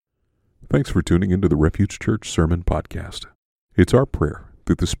Thanks for tuning into the Refuge Church Sermon Podcast. It's our prayer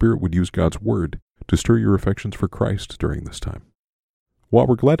that the Spirit would use God's Word to stir your affections for Christ during this time. While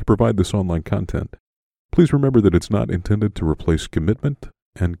we're glad to provide this online content, please remember that it's not intended to replace commitment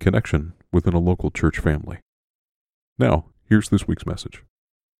and connection within a local church family. Now, here's this week's message.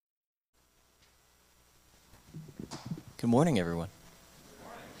 Good morning, everyone.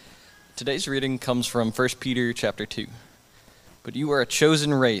 Today's reading comes from 1 Peter chapter 2. But you are a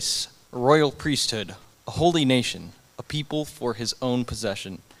chosen race, a royal priesthood, a holy nation, a people for his own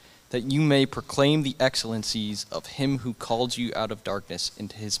possession, that you may proclaim the excellencies of him who called you out of darkness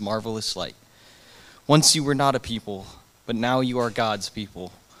into his marvelous light. Once you were not a people, but now you are God's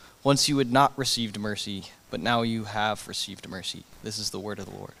people. Once you had not received mercy, but now you have received mercy. This is the word of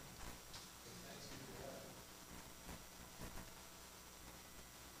the Lord.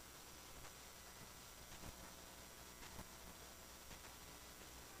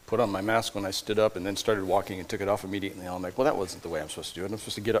 Put on my mask when I stood up and then started walking and took it off immediately. I'm like, well, that wasn't the way I'm supposed to do it. I'm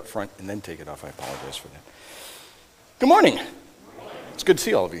supposed to get up front and then take it off. I apologize for that. Good morning. It's good to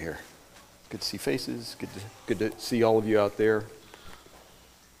see all of you here. Good to see faces. Good to see all of you out there.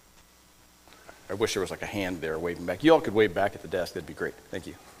 I wish there was like a hand there waving back. You all could wave back at the desk. That'd be great. Thank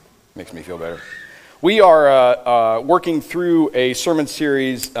you. Makes me feel better. We are working through a sermon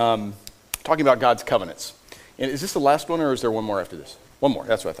series talking about God's covenants. And is this the last one, or is there one more after this? One more,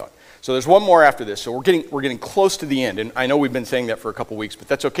 that's what I thought. So there's one more after this. So we're getting close to the end. And I know we've been saying that for a couple weeks, but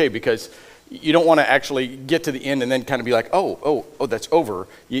that's okay because you don't want to actually get to the end and then kind of be like, oh, that's over.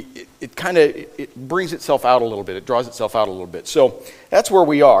 It brings itself out a little bit. It draws itself out a little bit. So that's where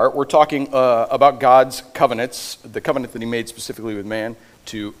we are. We're talking about God's covenants, the covenant that he made specifically with man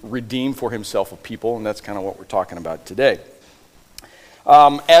to redeem for himself a people, and that's kind of what we're talking about today.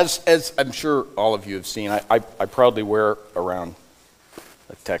 As I'm sure all of you have seen, I proudly wear around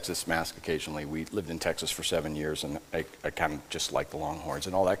a Texas mask occasionally. We lived in Texas for 7 years, and I kind of just like the Longhorns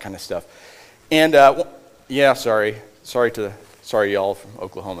and all that kind of stuff. And sorry y'all from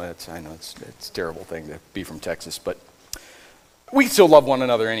Oklahoma. I know it's a terrible thing to be from Texas, but we still love one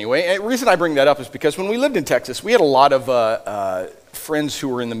another anyway. And the reason I bring that up is because when we lived in Texas, we had a lot of friends who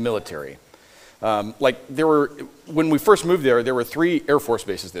were in the military. When we first moved there were 3 Air Force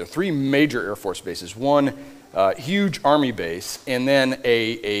bases there, 3 major Air Force bases, one huge Army base, and then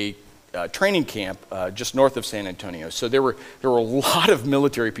a training camp just north of San Antonio. So there were a lot of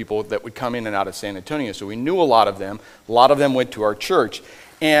military people that would come in and out of San Antonio. So we knew a lot of them. A lot of them went to our church.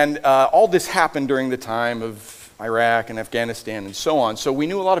 And all this happened during the time of Iraq and Afghanistan and so on. So we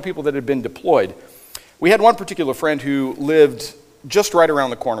knew a lot of people that had been deployed. We had one particular friend who lived just right around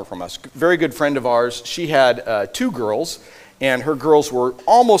the corner from us. Very good friend of ours. She had 2 girls, and her girls were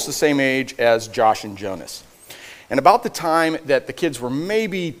almost the same age as Josh and Jonas. And about the time that the kids were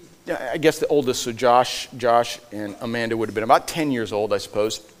maybe, I guess the oldest, so Josh and Amanda would have been about 10 years old, I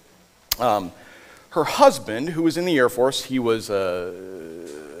suppose. Her husband, who was in the Air Force, he was a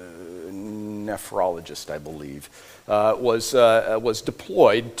nephrologist, I believe, was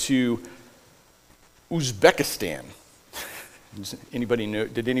deployed to Uzbekistan.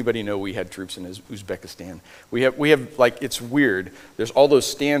 Did anybody know we had troops in Uzbekistan? We have like, it's weird. There's all those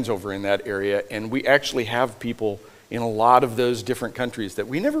stands over in that area, and we actually have people in a lot of those different countries that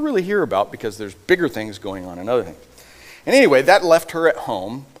we never really hear about because there's bigger things going on and other things. And anyway, that left her at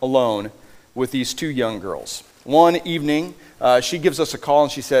home alone with these 2 young girls. One evening, she gives us a call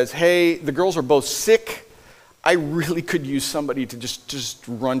and she says, "Hey, the girls are both sick. I really could use somebody to just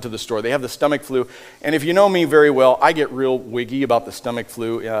run to the store. They have the stomach flu." And if you know me very well, I get real wiggy about the stomach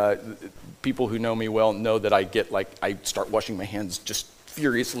flu. People who know me well know that I start washing my hands just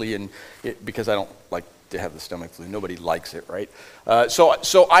furiously because I don't like to have the stomach flu. Nobody likes it, right?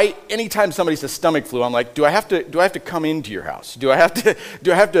 So anytime somebody says stomach flu, I'm like, do I have to come into your house? Do I have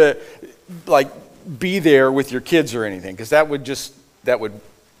to like be there with your kids or anything? Because that would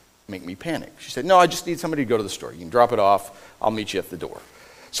make me panic. She said, "No, I just need somebody to go to the store. You can drop it off. I'll meet you at the door."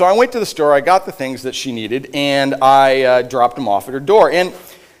 So I went to the store. I got the things that she needed, and I dropped them off at her door. And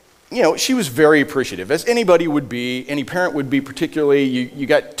she was very appreciative, as anybody would be, any parent would be particularly. You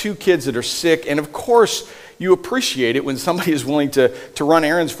got 2 kids that are sick, and of course you appreciate it when somebody is willing to run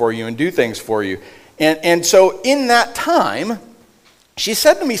errands for you and do things for you. And so in that time, she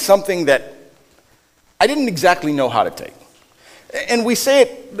said to me something that I didn't exactly know how to take. And we say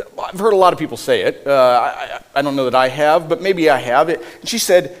it, I've heard a lot of people say it. I don't know that I have, but maybe I have it. And she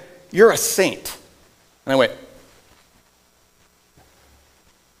said, "You're a saint." And I went,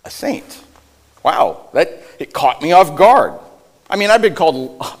 "A saint? Wow, it caught me off guard." I mean, I've been called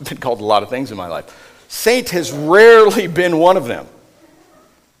a lot of things in my life. Saint has rarely been one of them.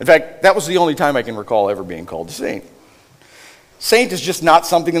 In fact, that was the only time I can recall ever being called a saint. Saint is just not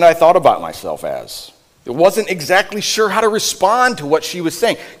something that I thought about myself as. I wasn't exactly sure how to respond to what she was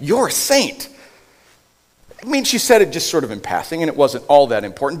saying. You're a saint. I mean, she said it just sort of in passing, and it wasn't all that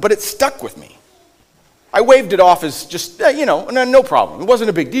important, but it stuck with me. I waved it off as just, no problem. It wasn't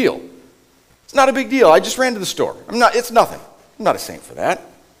a big deal. It's not a big deal. I just ran to the store. It's nothing. I'm not a saint for that.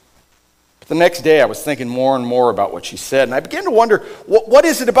 But the next day I was thinking more and more about what she said, and I began to wonder, what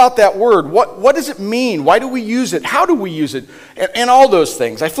is it about that word? What does it mean? Why do we use it? How do we use it? And all those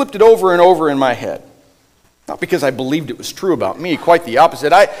things. I flipped it over and over in my head. Not because I believed it was true about me, quite the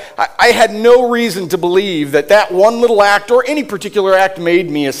opposite. I had no reason to believe that one little act or any particular act made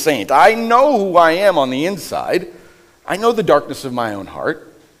me a saint. I know who I am on the inside. I know the darkness of my own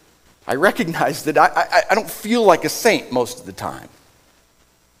heart. I recognize that I don't feel like a saint most of the time.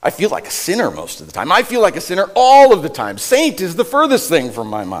 I feel like a sinner most of the time. I feel like a sinner all of the time. Saint is the furthest thing from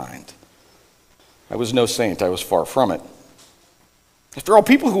my mind. I was no saint. I was far from it. After all,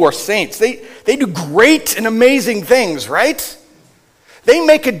 people who are saints, they do great and amazing things, right? They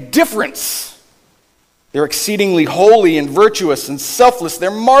make a difference. They're exceedingly holy and virtuous and selfless.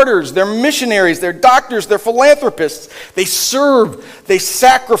 They're martyrs, they're missionaries, they're doctors, they're philanthropists. They serve, they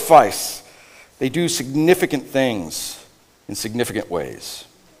sacrifice. They do significant things in significant ways.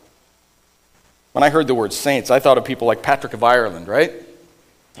 When I heard the word saints, I thought of people like Patrick of Ireland, right?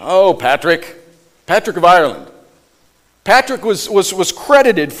 Oh, Patrick of Ireland. Patrick was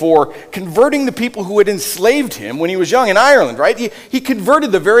credited for converting the people who had enslaved him when he was young in Ireland, right? He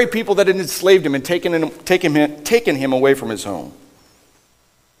converted the very people that had enslaved him and taken him away from his home.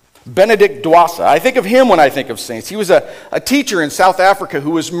 Benedict Dwassa, I think of him when I think of saints. He was a teacher in South Africa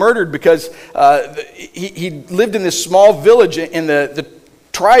who was murdered because he lived in this small village, and the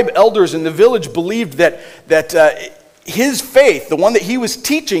tribe elders in the village believed that his faith, the one that he was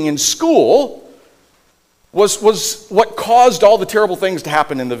teaching in school, was what caused all the terrible things to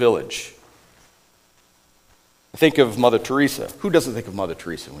happen in the village. Think of Mother Teresa. Who doesn't think of Mother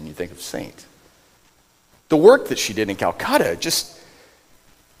Teresa when you think of saint? The work that she did in Calcutta,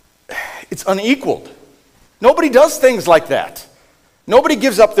 it's unequaled. Nobody does things like that. Nobody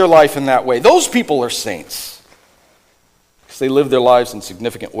gives up their life in that way. Those people are saints, because they lived their lives in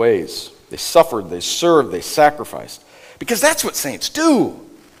significant ways. They suffered, they served, they sacrificed. Because that's what saints do.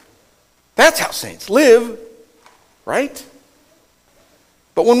 That's how saints live, right?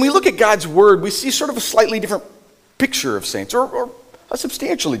 But when we look at God's word, we see sort of a slightly different picture of saints, or a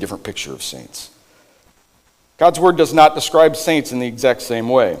substantially different picture of saints. God's word does not describe saints in the exact same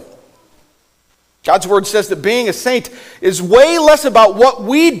way. God's word says that being a saint is way less about what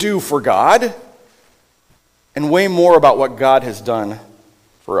we do for God and way more about what God has done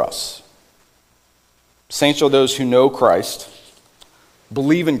for us. Saints are those who know Christ,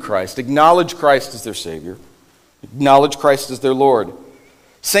 believe in Christ, acknowledge Christ as their Savior, acknowledge Christ as their Lord.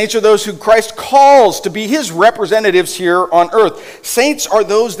 Saints are those who Christ calls to be his representatives here on earth. Saints are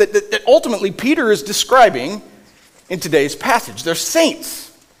those that ultimately Peter is describing in today's passage. They're saints.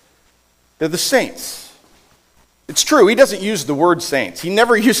 They're the saints. It's true, he doesn't use the word saints. He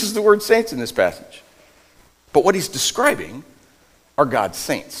never uses the word saints in this passage. But what he's describing are God's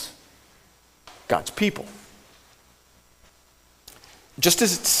saints, God's people. Just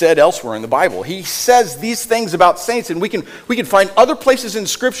as it's said elsewhere in the Bible, he says these things about saints, and we can find other places in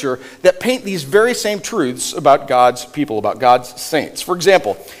Scripture that paint these very same truths about God's people, about God's saints. For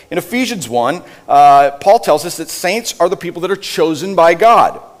example, in Ephesians 1, Paul tells us that saints are the people that are chosen by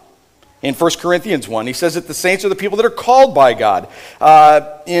God. In 1 Corinthians 1, he says that the saints are the people that are called by God.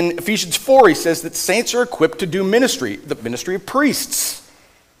 In Ephesians 4, he says that saints are equipped to do ministry, the ministry of priests.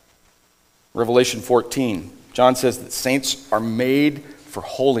 Revelation 14, John says that saints are made for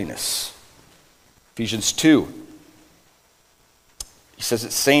holiness. Ephesians 2, he says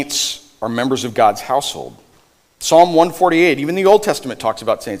that saints are members of God's household. Psalm 148, even the Old Testament talks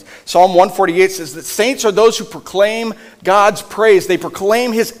about saints. Psalm 148 says that saints are those who proclaim God's praise. They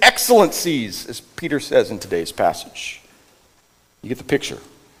proclaim his excellencies, as Peter says in today's passage. You get the picture.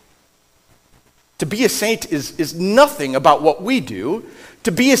 To be a saint is nothing about what we do.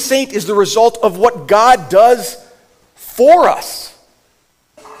 To be a saint is the result of what God does for us.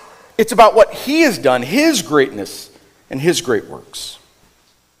 It's about what he has done, his greatness, and his great works.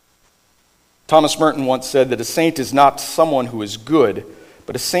 Thomas Merton once said that a saint is not someone who is good,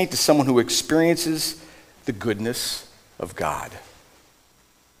 but a saint is someone who experiences the goodness of God.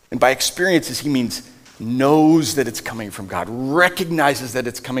 And by experiences, he means knows that it's coming from God, recognizes that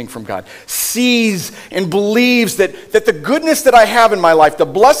it's coming from God, sees and believes that the goodness that I have in my life, the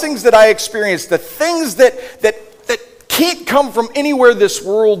blessings that I experience, the things that can't come from anywhere this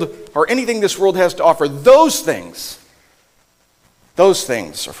world or anything this world has to offer. Those things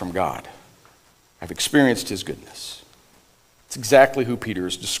are from God. I've experienced his goodness. It's exactly who Peter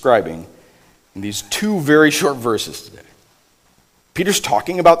is describing in these two very short verses today. Peter's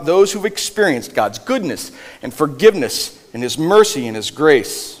talking about those who've experienced God's goodness and forgiveness and his mercy and his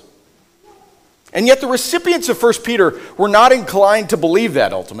grace. And yet the recipients of 1 Peter were not inclined to believe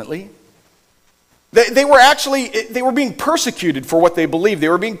that ultimately. They were being persecuted for what they believed. They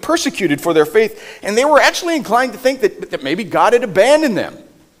were being persecuted for their faith, and they were actually inclined to think that maybe God had abandoned them,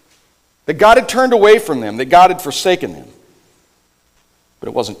 that God had turned away from them, that God had forsaken them. But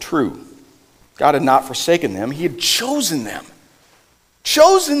it wasn't true. God had not forsaken them. He had chosen them.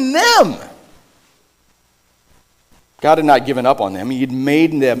 Chosen them! God had not given up on them. He had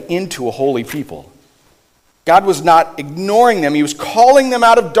made them into a holy people. God was not ignoring them. He was calling them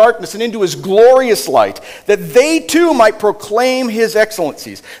out of darkness and into his glorious light, that they too might proclaim his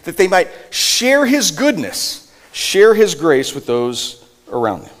excellencies, that they might share his goodness, share his grace with those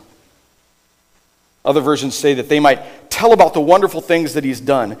around them. Other versions say that they might tell about the wonderful things that he's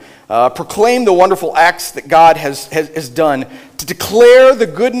done, proclaim the wonderful acts that God has done, to declare the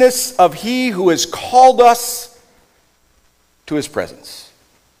goodness of he who has called us to his presence,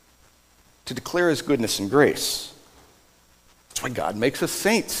 to declare his goodness and grace. That's why God makes us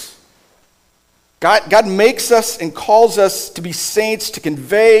saints. God makes us and calls us to be saints, to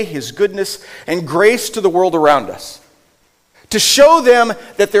convey his goodness and grace to the world around us, to show them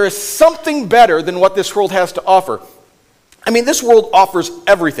that there is something better than what this world has to offer. I mean, this world offers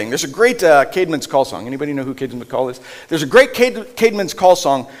everything. There's a great Caedmon's Call song. Anybody know who Caedmon's Call is? There's a great Caedmon's Call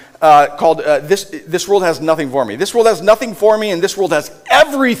song called This World Has Nothing For Me. This world has nothing for me, and this world has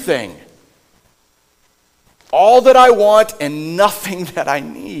everything. All that I want and nothing that I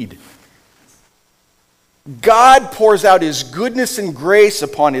need. God pours out his goodness and grace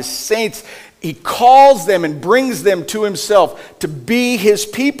upon his saints. He calls them and brings them to himself to be his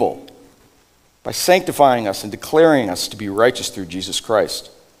people by sanctifying us and declaring us to be righteous through Jesus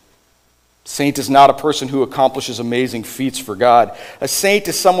Christ. Saint is not a person who accomplishes amazing feats for God. A saint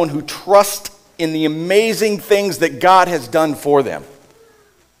is someone who trusts in the amazing things that God has done for them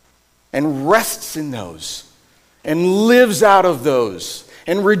and rests in those and lives out of those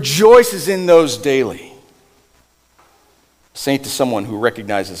and rejoices in those daily. A saint is someone who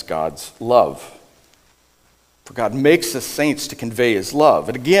recognizes God's love. For God makes us saints to convey his love.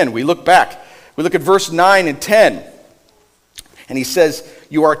 And again, we look back. We look at verse 9 and 10. And he says,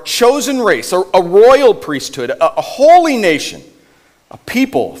 you are a chosen race, a royal priesthood, a holy nation, a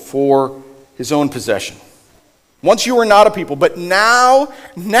people for his own possession. Once you were not a people, but now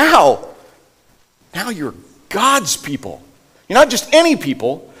you're God's people. You're not just any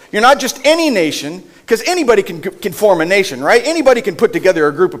people. You're not just any nation, because anybody can form a nation, right? Anybody can put together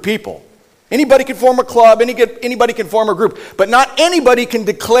a group of people. Anybody can form a club, anybody can form a group, but not anybody can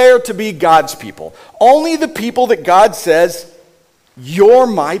declare to be God's people. Only the people that God says, you're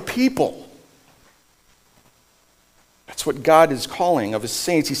my people. That's what God is calling of his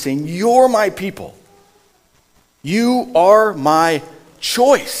saints. He's saying, you're my people. You are my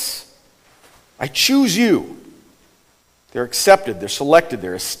choice. I choose you. They're accepted, they're selected,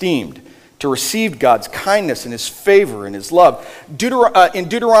 they're esteemed to receive God's kindness and his favor and his love. In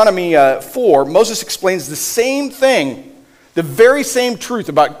Deuteronomy 4, Moses explains the same thing, the very same truth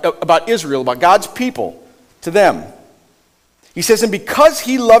about Israel, about God's people, to them. He says, and because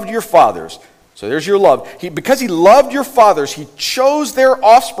he loved your fathers, so there's your love, because he loved your fathers, he chose their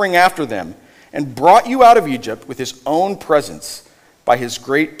offspring after them and brought you out of Egypt with his own presence by his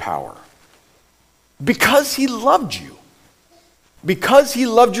great power. Because he loved you. Because he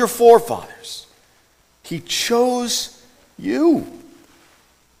loved your forefathers, he chose you.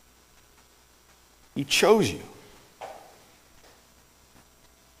 He chose you.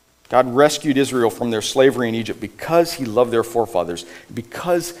 God rescued Israel from their slavery in Egypt because he loved their forefathers,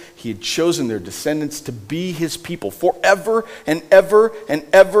 because he had chosen their descendants to be his people forever and ever and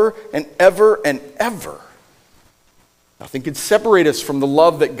ever and ever and ever. Nothing can separate us from the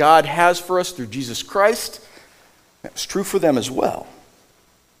love that God has for us through Jesus Christ. That was true for them as well.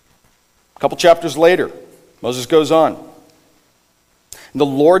 A couple chapters later, Moses goes on. The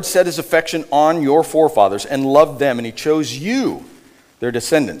Lord set his affection on your forefathers and loved them, and he chose you, their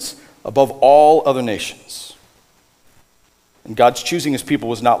descendants, above all other nations. And God's choosing his people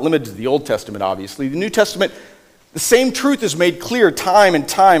was not limited to the Old Testament, obviously. The New Testament, the same truth is made clear time and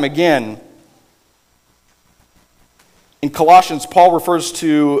time again. In Colossians, Paul refers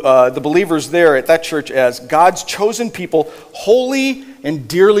to the believers there at that church as God's chosen people, holy and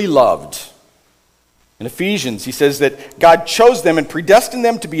dearly loved. In Ephesians, he says that God chose them and predestined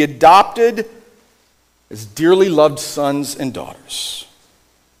them to be adopted as dearly loved sons and daughters.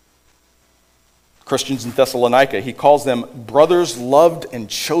 Christians in Thessalonica, he calls them brothers loved and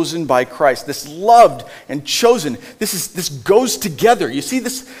chosen by Christ. This loved and chosen, this goes together. You see,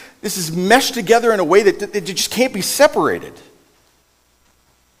 this is meshed together in a way that it just can't be separated.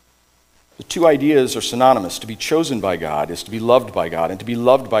 The two ideas are synonymous. To be chosen by God is to be loved by God, and to be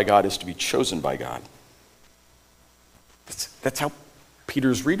loved by God is to be chosen by God. That's how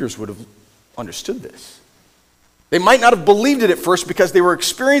Peter's readers would have understood this. They might not have believed it at first because they were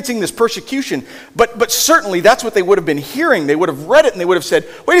experiencing this persecution, but certainly that's what they would have been hearing. They would have read it and they would have said,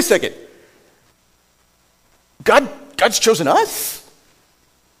 wait a second, God's chosen us?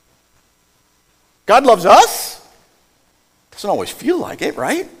 God loves us? Doesn't always feel like it,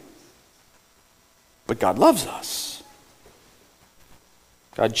 right? But God loves us.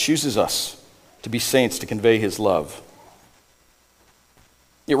 God chooses us to be saints to convey his love.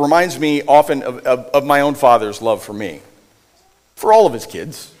 It reminds me often of my own father's love for me, for all of his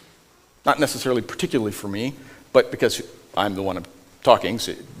kids. Not necessarily particularly for me, but because I'm the one talking,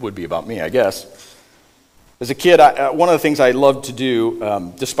 so it would be about me, I guess. As a kid, one of the things I loved to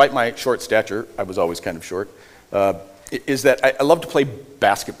do, despite my short stature, I was always kind of short, is that I loved to play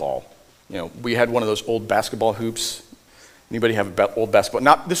basketball. You know, we had one of those old basketball hoops. Anybody have an old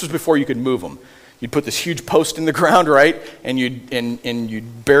basketball? This was before you could move them. You'd put this huge post in the ground, right? And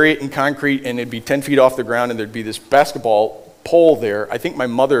you'd bury it in concrete, and it'd be 10 feet off the ground, and there'd be this basketball pole there. I think my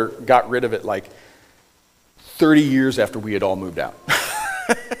mother got rid of it like 30 years after we had all moved out.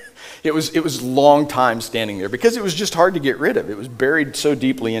 It was a long time standing there because it was just hard to get rid of. It was buried so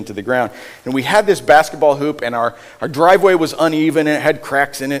deeply into the ground. And we had this basketball hoop, and our driveway was uneven, and it had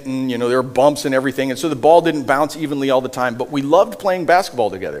cracks in it, and there were bumps and everything, and so the ball didn't bounce evenly all the time. But we loved playing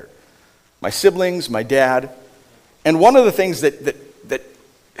basketball together. My siblings, my dad. And one of the things that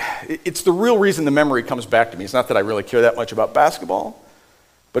it's the real reason the memory comes back to me. It's not that I really care that much about basketball,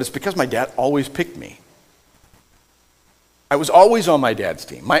 but it's because my dad always picked me. I was always on my dad's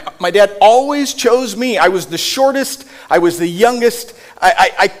team. My dad always chose me. I was the shortest. I was the youngest.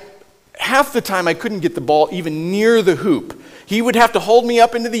 I half the time I couldn't get the ball even near the hoop. He would have to hold me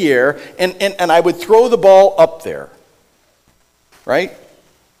up into the air, and I would throw the ball up there. Right?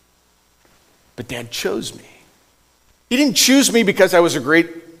 But Dad chose me. He didn't choose me because I was a great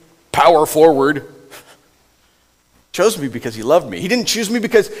power forward. He chose me because he loved me. He didn't choose me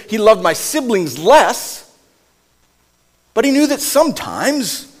because he loved my siblings less. But he knew that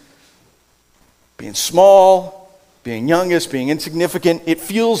sometimes, being small, being youngest, being insignificant, it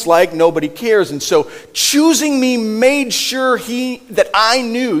feels like nobody cares. And so choosing me made sure that I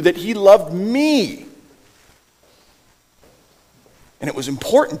knew that he loved me. And it was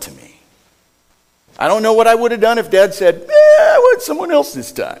important to me. I don't know what I would have done if Dad said, I want someone else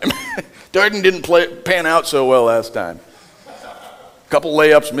this time. Darden didn't pan out so well last time. A couple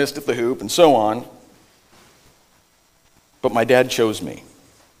layups missed at the hoop and so on. But my dad chose me.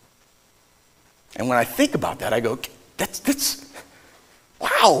 And when I think about that, I go, that's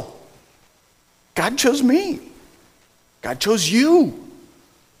wow. God chose me. God chose you.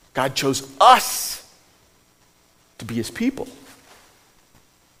 God chose us to be his people.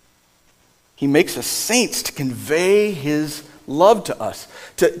 He makes us saints to convey his love to us,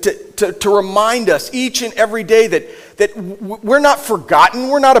 to remind us each and every day that we're not forgotten,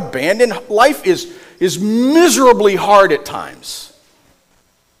 we're not abandoned. Life is miserably hard at times.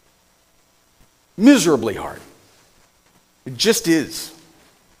 Miserably hard. It just is.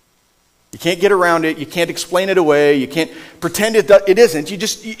 You can't get around it. You can't explain it away. You can't pretend it isn't.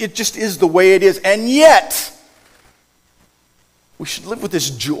 It just is the way it is. And yet, we should live with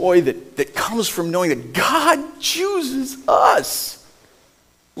this joy that comes from knowing that God chooses us,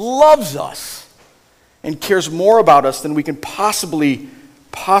 loves us, and cares more about us than we can possibly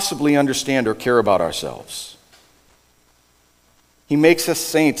understand or care about ourselves. He makes us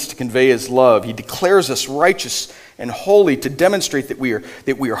saints to convey his love. He declares us righteous and holy to demonstrate that we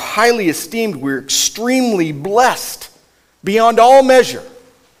are highly esteemed. We're extremely blessed beyond all measure.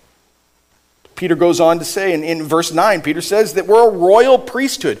 Peter goes on to say in verse 9, Peter says that we're a royal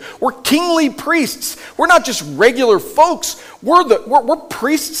priesthood. We're kingly priests. We're not just regular folks. We're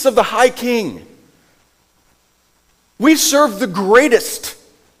priests of the high king. We serve the greatest,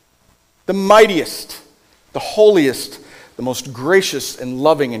 the mightiest, the holiest, the most gracious and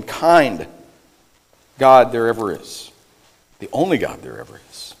loving and kind God there ever is. The only God there ever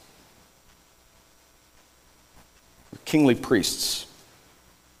is. We're kingly priests.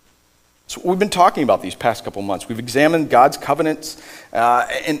 So we've been talking about these past couple months. We've examined God's covenants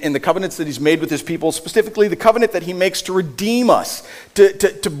and the covenants that he's made with his people, specifically the covenant that he makes to redeem us,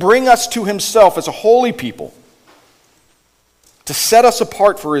 to bring us to himself as a holy people, to set us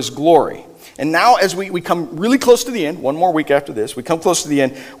apart for his glory. And now as we come really close to the end, one more week after this, we come close to the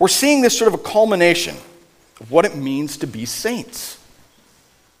end, we're seeing this sort of a culmination of what it means to be saints,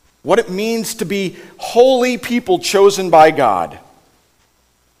 what it means to be holy people chosen by God.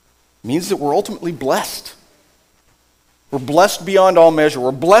 It means that we're ultimately blessed. We're blessed beyond all measure.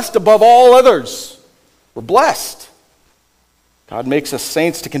 We're blessed above all others. We're blessed. God makes us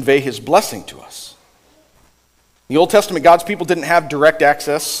saints to convey his blessing to us. In the Old Testament, God's people didn't have direct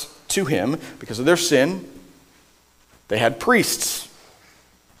access to him because of their sin. They had priests.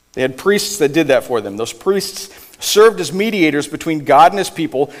 They had priests that did that for them. Those priests served as mediators between God and his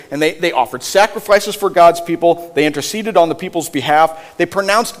people, and they offered sacrifices for God's people. They interceded on the people's behalf. They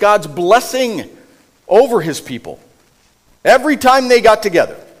pronounced God's blessing over his people. Every time they got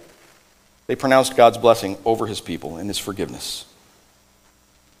together, they pronounced God's blessing over his people and his forgiveness.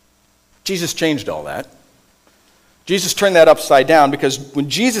 Jesus changed all that. Jesus turned that upside down because when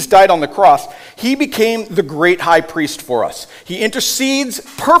Jesus died on the cross, he became the great high priest for us. He intercedes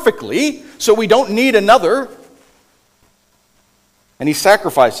perfectly, so we don't need another. And he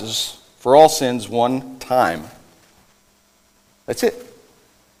sacrifices for all sins one time. That's it.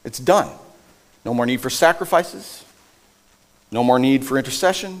 It's done. No more need for sacrifices. No more need for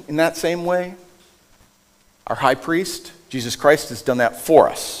intercession in that same way. Our high priest, Jesus Christ, has done that for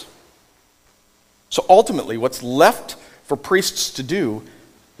us. So ultimately, what's left for priests to do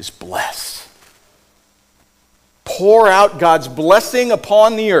is bless. Pour out God's blessing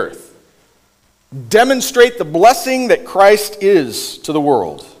upon the earth. Demonstrate the blessing that Christ is to the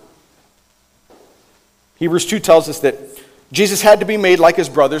world. Hebrews 2 tells us that Jesus had to be made like his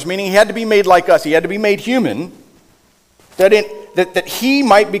brothers, meaning he had to be made like us. He had to be made human, that he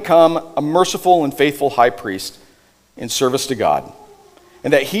might become a merciful and faithful high priest in service to God,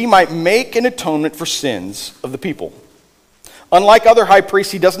 and that he might make an atonement for sins of the people. Unlike other high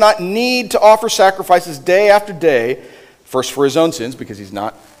priests, he does not need to offer sacrifices day after day, first for his own sins, because he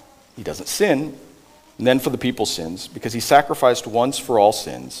doesn't sin, and then for the people's sins, because he sacrificed once for all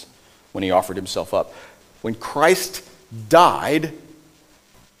sins when he offered himself up. When Christ died,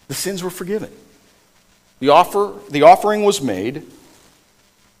 the sins were forgiven. The offering was made,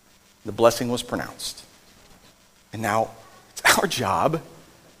 the blessing was pronounced. And now it's our job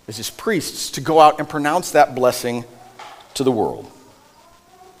as his priests to go out and pronounce that blessing to the world.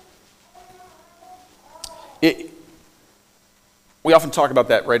 We often talk about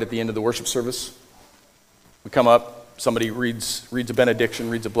that right at the end of the worship service. We come up, somebody reads a benediction,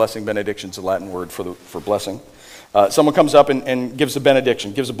 reads a blessing. Benediction's a Latin word for blessing. Someone comes up and gives a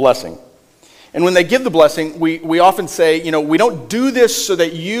benediction, gives a blessing. And when they give the blessing, we often say, we don't do this so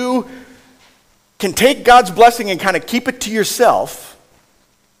that you can take God's blessing and kind of keep it to yourself.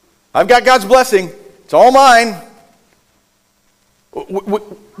 I've got God's blessing. It's all mine.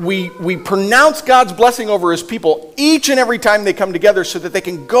 We pronounce God's blessing over his people each and every time they come together so that they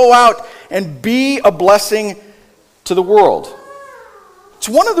can go out and be a blessing to the world. It's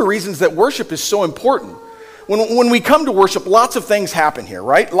one of the reasons that worship is so important. When we come to worship, lots of things happen here,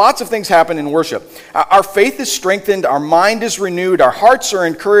 right? Lots of things happen in worship. Our faith is strengthened, our mind is renewed, our hearts are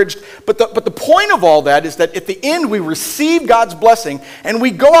encouraged. But the point of all that is that at the end we receive God's blessing and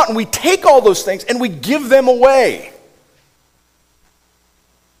we go out and we take all those things and we give them away.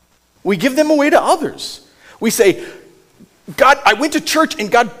 We give them away to others. We say, God, I went to church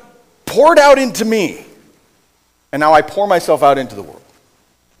and God poured out into me. And now I pour myself out into the world.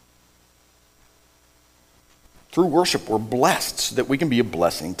 Through worship, we're blessed so that we can be a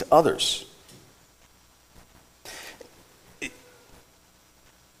blessing to others.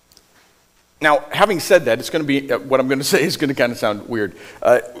 Now, having said that, it's going to be, what I'm going to say is going to kind of sound weird.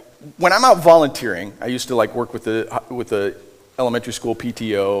 When I'm out volunteering, I used to work with the elementary school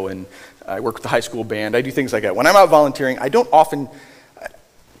PTO, and I work with the high school band. I do things like that. When I'm out volunteering, I don't often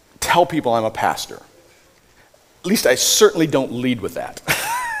tell people I'm a pastor. At least I certainly don't lead with that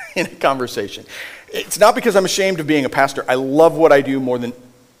in a conversation. It's not because I'm ashamed of being a pastor. I love what I do more than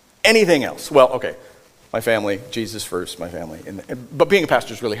anything else. Well, okay, my family, Jesus first, my family. But being a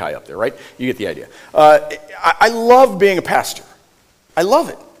pastor is really high up there, right? You get the idea. I love being a pastor. I love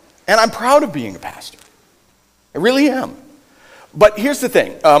it. And I'm proud of being a pastor. I really am. But here's the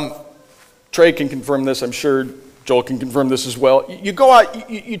thing. Trey can confirm this. I'm sure Joel can confirm this as well. You go out,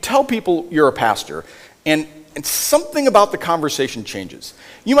 you tell people you're a pastor, And something about the conversation changes.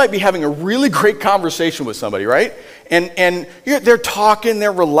 You might be having a really great conversation with somebody, right? And they're talking,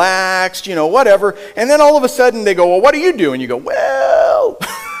 they're relaxed, whatever. And then all of a sudden they go, well, what do you do? And you go, well,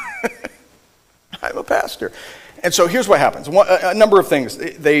 I'm a pastor. And so here's what happens. A number of things.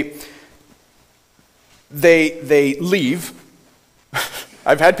 They leave.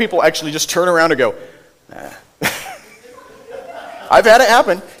 I've had people actually just turn around and go, nah. I've had it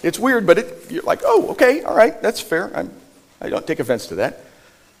happen. It's weird, but you're like, oh, okay, all right, that's fair. I don't take offense to that.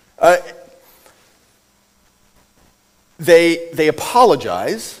 They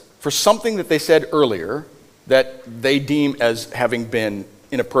apologize for something that they said earlier that they deem as having been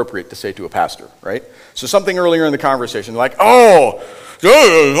inappropriate to say to a pastor, right? So something earlier in the conversation, like, oh,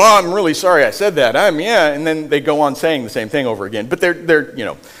 I'm really sorry I said that. And then they go on saying the same thing over again. But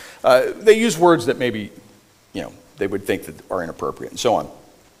they use words that maybe, they would think that are inappropriate and so on.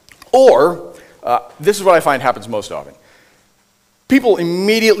 Or, this is what I find happens most often. People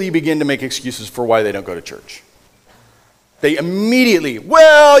immediately begin to make excuses for why they don't go to church. They immediately,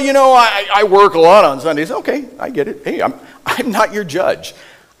 I work a lot on Sundays. Okay, I get it. Hey, I'm not your judge.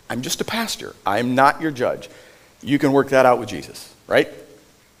 I'm just a pastor. I'm not your judge. You can work that out with Jesus, right?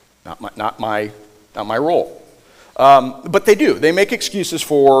 Not my role. But they do. They make excuses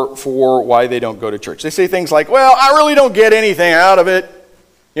for why they don't go to church. They say things like, well, I really don't get anything out of it,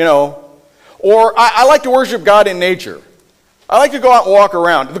 Or I like to worship God in nature. I like to go out and walk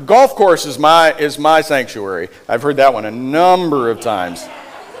around. The golf course is my sanctuary. I've heard that one a number of times.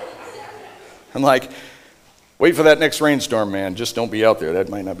 I'm like, wait for that next rainstorm, man. Just don't be out there. That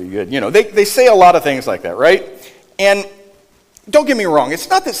might not be good. They say a lot of things like that, right? And don't get me wrong. It's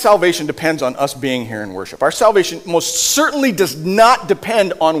not that salvation depends on us being here in worship. Our salvation most certainly does not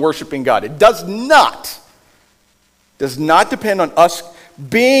depend on worshiping God. It does not. Does not depend on us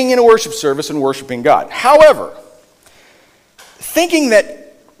being in a worship service and worshiping God. However, thinking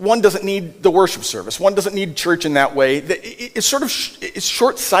that one doesn't need the worship service, one doesn't need church in that way, it's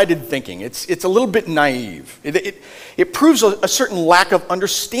short-sighted thinking. It's a little bit naive. It proves a certain lack of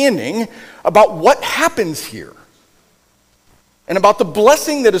understanding about what happens here and about the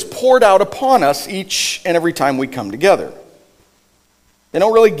blessing that is poured out upon us each and every time we come together. They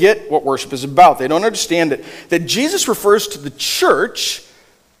don't really get what worship is about. They don't understand that Jesus refers to the church,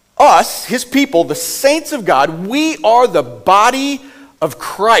 us, his people, the saints of God. We are the body of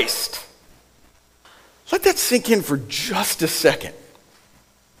Christ. Let that sink in for just a second.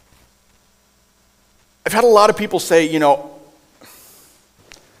 I've had a lot of people say,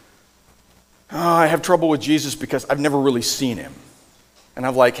 I have trouble with Jesus because I've never really seen him. And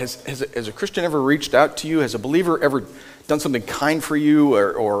I'm like, has a Christian ever reached out to you? Has a believer ever done something kind for you?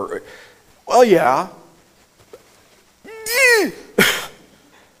 Or well, yeah.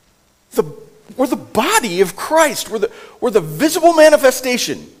 We're the body of Christ. We're the visible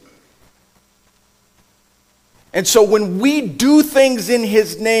manifestation. And so when we do things in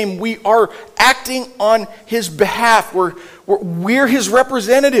his name, we are acting on his behalf. We're his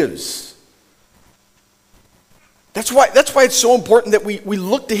representatives. That's why it's so important that we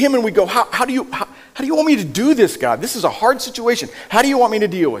look to him and we go, how do you want me to do this, God? This is a hard situation. How do you want me to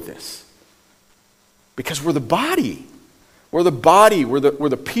deal with this? Because we're the body. We're the body. We're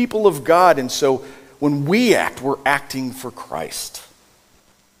the people of God. And so when we act, we're acting for Christ.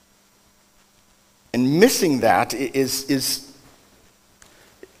 And missing that is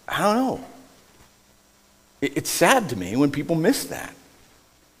I don't know. It's sad to me when people miss that.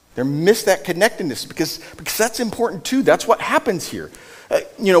 They miss that connectedness because that's important too. That's what happens here.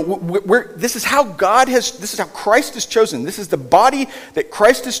 This is how Christ has chosen. This is the body that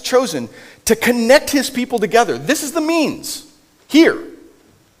Christ has chosen to connect his people together. This is the means here.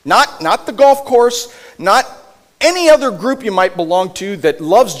 Not the golf course, not any other group you might belong to that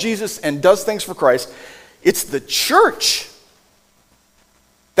loves Jesus and does things for Christ. It's the church.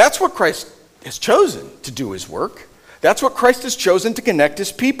 That's what Christ has chosen to do his work. That's what Christ has chosen to connect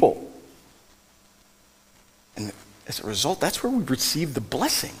his people. And as a result, that's where we receive the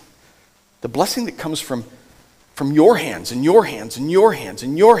blessing. The blessing that comes from your hands and your hands and your hands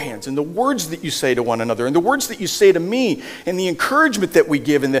and your hands, and the words that you say to one another and the words that you say to me and the encouragement that we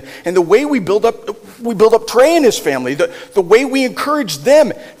give and the way we build up Trey and his family, the way we encourage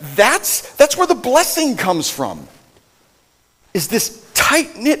them. That's where the blessing comes from. Is this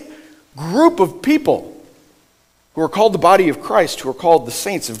tight-knit group of people who are called the body of Christ, who are called the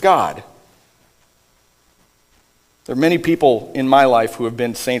saints of God. There are many people in my life who have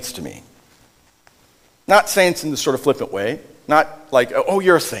been saints to me. Not saints in the sort of flippant way, not like, oh,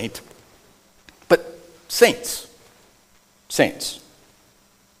 you're a saint, but saints. Saints.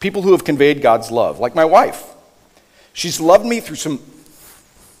 People who have conveyed God's love, like my wife. She's loved me through some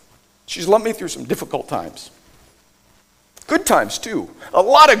difficult times. Good times too. A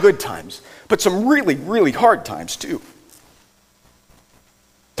lot of good times, but some really, really hard times too.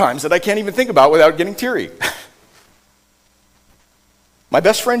 Times that I can't even think about without getting teary. My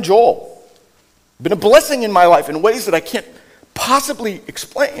best friend Joel, been a blessing in my life in ways that I can't possibly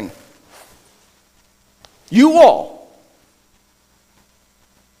explain. You all.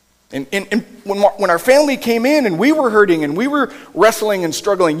 And when our family came in and we were hurting and we were wrestling and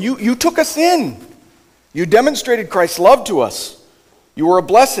struggling, you took us in. You demonstrated Christ's love to us. You were a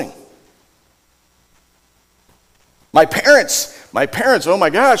blessing. My parents, oh my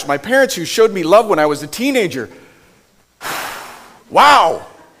gosh, my parents who showed me love when I was a teenager. Wow.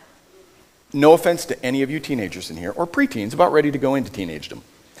 No offense to any of you teenagers in here or preteens about ready to go into teenagedom.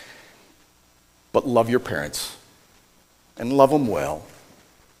 But love your parents and love them well,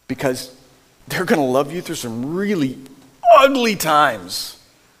 because they're going to love you through some really ugly times.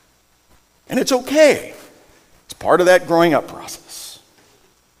 And it's okay. It's part of that growing up process.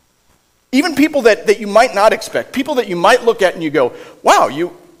 Even people that you might not expect, people that you might look at and you go, wow,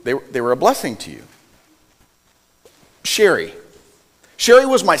 they were a blessing to you. Sherry. Sherry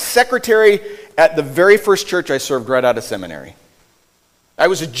was my secretary at the very first church I served right out of seminary. I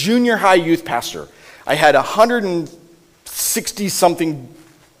was a junior high youth pastor. I had 160-something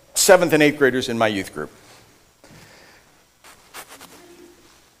 7th and 8th graders in my youth group.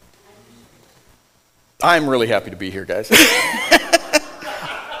 I'm really happy to be here, guys.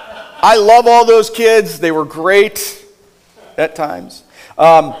 I love all those kids. They were great at times.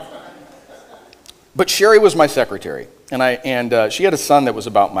 But Sherry was my secretary, and she had a son that was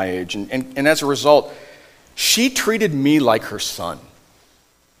about my age. And as a result, she treated me like her son.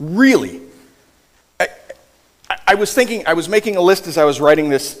 Really. I was making a list as I was writing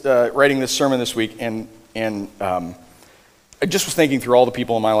this sermon this week, and I just was thinking through all the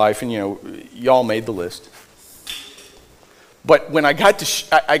people in my life, and y'all made the list. But when I got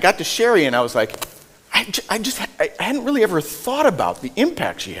to Sherry, and I was like, I hadn't really ever thought about the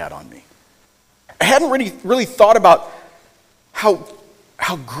impact she had on me. I hadn't really thought about how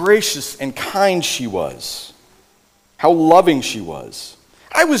gracious and kind she was, how loving she was.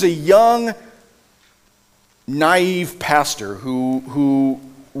 I was a young, naive pastor who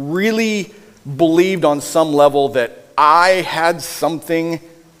really believed on some level that I had something.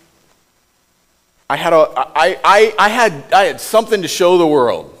 I had something to show the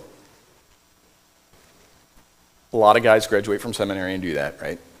world. A lot of guys graduate from seminary and do that,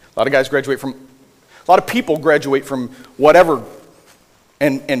 right? A lot of people graduate from whatever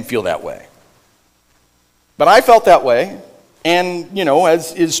and feel that way. But I felt that way, and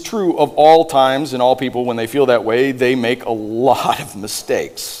as is true of all times and all people, when they feel that way, they make a lot of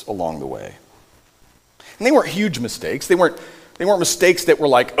mistakes along the way. And they weren't huge mistakes. They weren't mistakes that were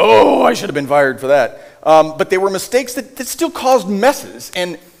like, oh, I should have been fired for that. But they were mistakes that still caused messes.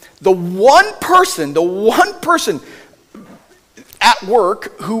 And the one person at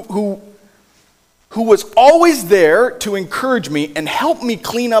work who was always there to encourage me and help me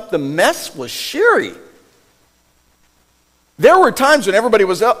clean up the mess was Sherry. There were times when everybody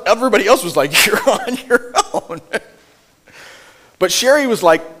else was like, you're on your own. But Sherry was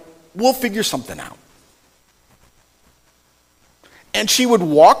like, we'll figure something out. And she would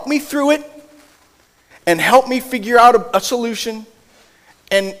walk me through it and help me figure out a solution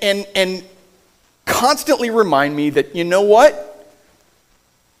and constantly remind me that, you know what?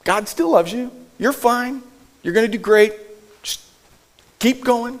 God still loves you. You're fine. You're going to do great. Just keep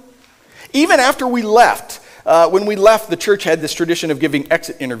going. Even after we left, when we left, the church had this tradition of giving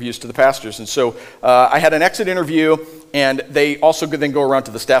exit interviews to the pastors. And so I had an exit interview, and they also then go around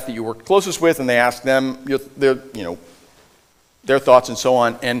to the staff that you work closest with, and they ask them their thoughts and so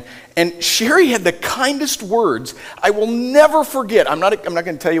on. And Sherry had the kindest words. I will never forget. I'm not going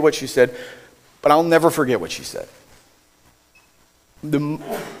to tell you what she said, but I'll never forget what she said.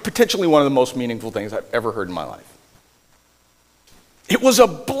 Potentially one of the most meaningful things I've ever heard in my life. It was a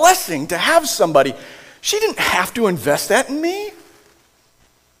blessing to have somebody. She didn't have to invest that in me.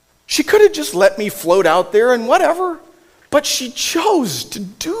 She could have just let me float out there and whatever. But she chose to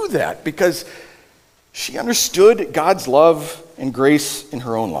do that because she understood God's love and grace in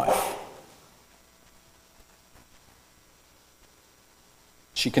her own life.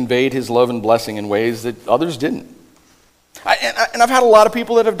 She conveyed his love and blessing in ways that others didn't. And I've had a lot of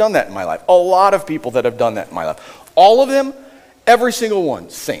people that have done that in my life. A lot of people that have done that in my life. All of them, every single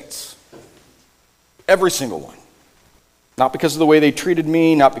one, saints. Every single one. Not because of the way they treated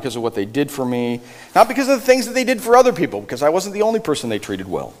me, not because of what they did for me, not because of the things that they did for other people, because I wasn't the only person they treated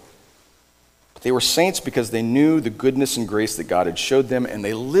well. But they were saints because they knew the goodness and grace that God had showed them, and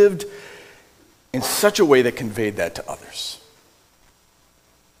they lived in such a way that conveyed that to others.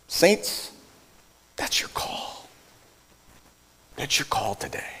 Saints, that's your call. That's your call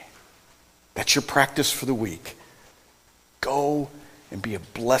today. That's your practice for the week. Go and be a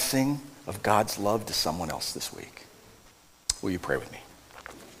blessing of God's love to someone else this week. Will you pray with me?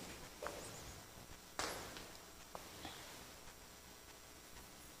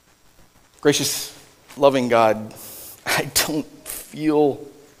 Gracious, loving God, I don't feel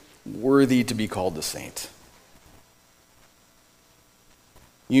worthy to be called a saint.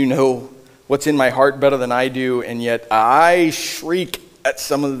 You know what's in my heart better than I do, and yet I shriek at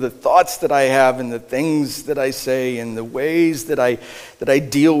some of the thoughts that I have and the things that I say and the ways that I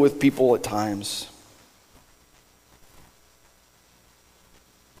deal with people at times.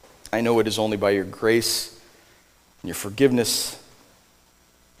 I know it is only by your grace and your forgiveness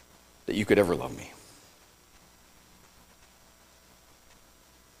that you could ever love me.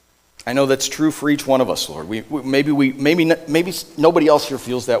 I know that's true for each one of us, Lord. Maybe nobody else here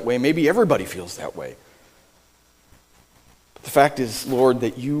feels that way. Maybe everybody feels that way. But the fact is, Lord,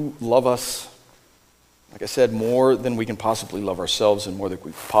 that you love us, like I said, more than we can possibly love ourselves and more than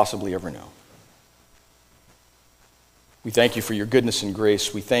we possibly ever know. We thank you for your goodness and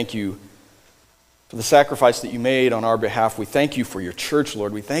grace. We thank you for the sacrifice that you made on our behalf. We thank you for your church,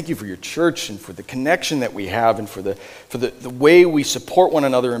 Lord. We thank you for your church and for the connection that we have and for the way we support one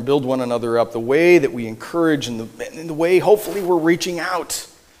another and build one another up, the way that we encourage and the way hopefully we're reaching out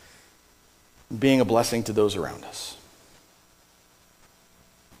and being a blessing to those around us.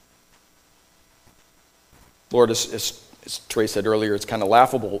 Lord, as Trey said earlier, it's kind of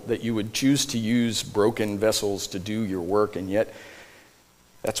laughable that you would choose to use broken vessels to do your work, and yet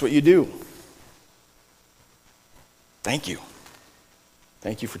that's what you do. Thank you.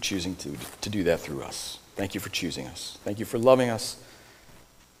 Thank you for choosing to do that through us. Thank you for choosing us. Thank you for loving us.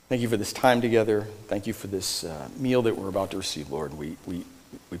 Thank you for this time together. Thank you for this meal that we're about to receive, Lord. We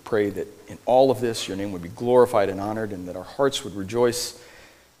pray that in all of this, your name would be glorified and honored, and that our hearts would rejoice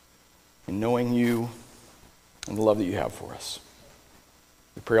in knowing you and the love that you have for us.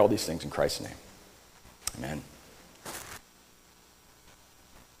 We pray all these things in Christ's name. Amen.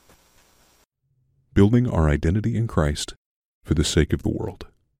 Building our identity in Christ for the sake of the world.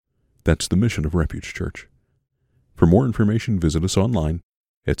 That's the mission of Refuge Church. For more information, visit us online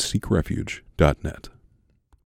at seekrefuge.net.